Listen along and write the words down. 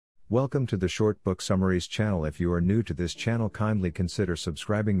Welcome to the Short Book Summaries channel. If you are new to this channel, kindly consider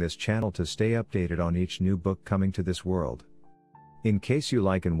subscribing this channel to stay updated on each new book coming to this world. In case you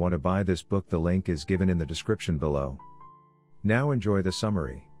like and want to buy this book, the link is given in the description below. Now enjoy the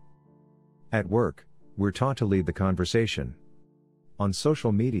summary. At work, we're taught to lead the conversation. On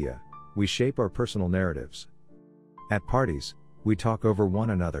social media, we shape our personal narratives. At parties, we talk over one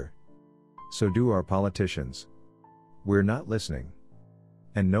another. So do our politicians. We're not listening.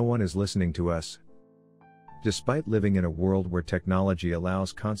 And no one is listening to us. Despite living in a world where technology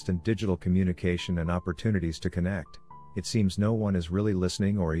allows constant digital communication and opportunities to connect, it seems no one is really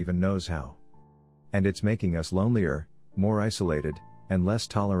listening or even knows how. And it's making us lonelier, more isolated, and less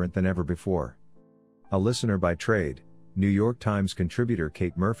tolerant than ever before. A listener by trade, New York Times contributor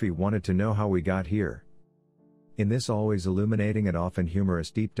Kate Murphy wanted to know how we got here. In this always illuminating and often humorous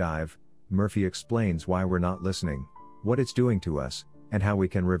deep dive, Murphy explains why we're not listening, what it's doing to us, and how we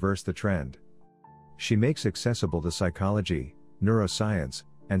can reverse the trend. She makes accessible the psychology, neuroscience,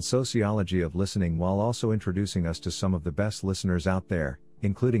 and sociology of listening while also introducing us to some of the best listeners out there,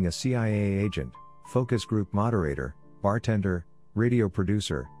 including a CIA agent, focus group moderator, bartender, radio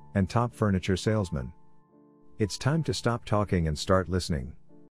producer, and top furniture salesman. It's time to stop talking and start listening.